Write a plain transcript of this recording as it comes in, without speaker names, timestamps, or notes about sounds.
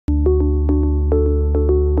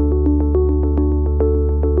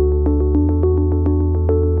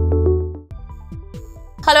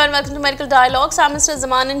Hello and welcome to Medical Dialogues. I'm Mr.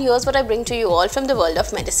 Zaman and here's what I bring to you all from the world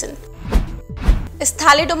of medicine. Is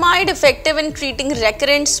thalidomide effective in treating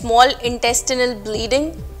recurrent small intestinal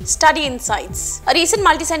bleeding? Study insights. A recent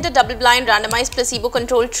multi-center double-blind randomized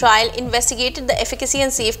placebo-controlled trial investigated the efficacy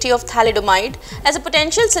and safety of thalidomide as a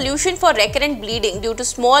potential solution for recurrent bleeding due to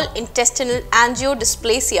small intestinal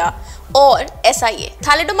angiodysplasia or SIA.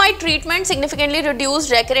 Thalidomide treatment significantly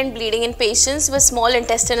reduced recurrent bleeding in patients with small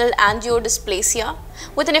intestinal angiodysplasia,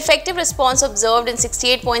 with an effective response observed in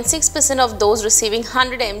 68.6% of those receiving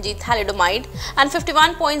 100 mg thalidomide and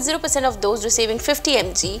 51.0% of those receiving 50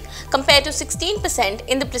 mg compared to 16%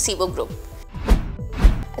 in the placebo group.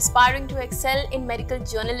 Aspiring to excel in medical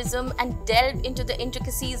journalism and delve into the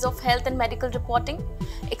intricacies of health and medical reporting?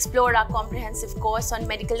 Explore our comprehensive course on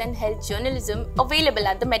medical and health journalism available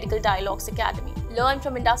at the Medical Dialogues Academy. Learn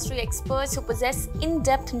from industry experts who possess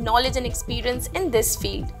in-depth knowledge and experience in this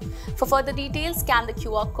field. For further details, scan the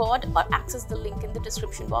QR code or access the link in the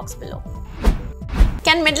description box below.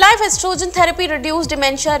 Can midlife estrogen therapy reduce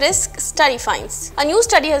dementia risk? Study finds. A new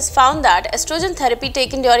study has found that estrogen therapy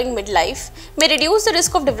taken during midlife may reduce the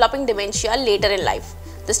risk of developing dementia later in life.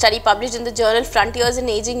 The study, published in the journal Frontiers in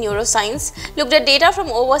Aging Neuroscience, looked at data from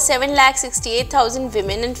over 768,000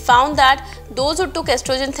 women and found that those who took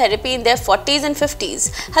estrogen therapy in their 40s and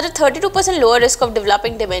 50s had a 32% lower risk of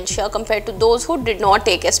developing dementia compared to those who did not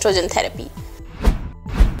take estrogen therapy.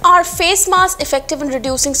 Are face masks effective in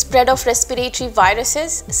reducing spread of respiratory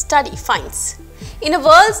viruses? Study finds. In a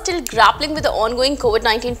world still grappling with the ongoing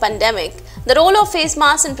COVID-19 pandemic, the role of face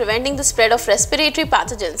masks in preventing the spread of respiratory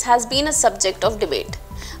pathogens has been a subject of debate.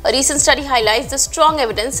 A recent study highlights the strong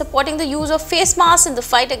evidence supporting the use of face masks in the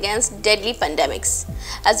fight against deadly pandemics.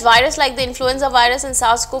 As viruses like the influenza virus and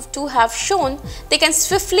SARS-CoV-2 have shown, they can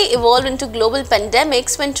swiftly evolve into global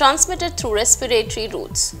pandemics when transmitted through respiratory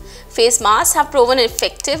routes. Face masks have proven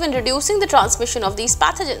effective in reducing the transmission of these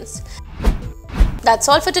pathogens. That's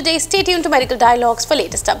all for today. Stay tuned to Medical Dialogues for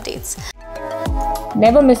latest updates.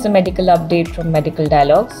 Never miss a medical update from Medical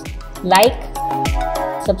Dialogues. Like,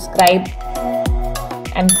 subscribe,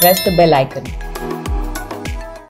 and press the bell icon.